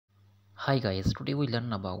Hi guys, today we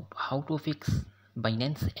learn about how to fix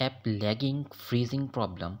Binance app lagging freezing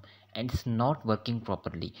problem and it's not working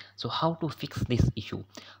properly. So how to fix this issue?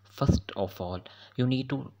 First of all, you need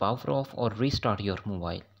to power off or restart your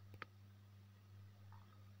mobile.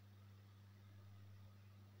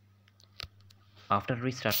 After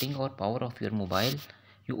restarting or power off your mobile,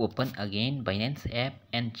 you open again Binance app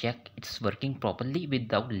and check it's working properly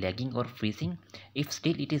without lagging or freezing. If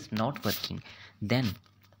still it is not working, then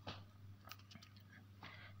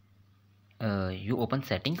you open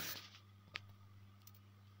settings.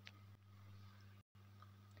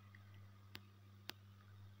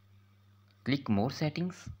 Click more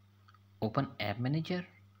settings, open app manager.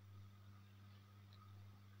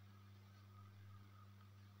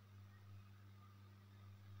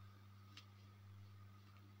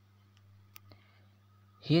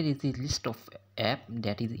 Here is the list of app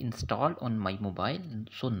that is installed on my mobile.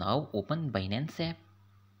 So now open Binance app,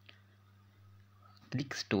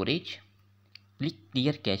 click storage, click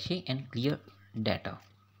clear cache and clear data.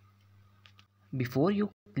 Before you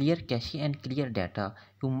clear cache and clear data,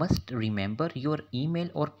 you must remember your email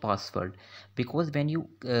or password, because when you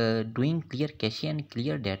doing clear cache and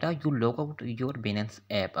clear data, you log out your Binance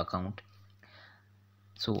app account.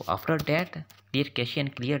 So after that, clear cache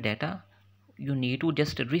and clear data, you need to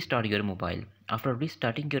just restart your mobile. After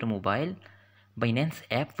restarting your mobile, Binance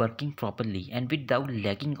app working properly and without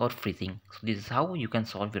lagging or freezing. So this is how you can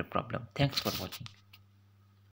solve your problem. Thanks for watching.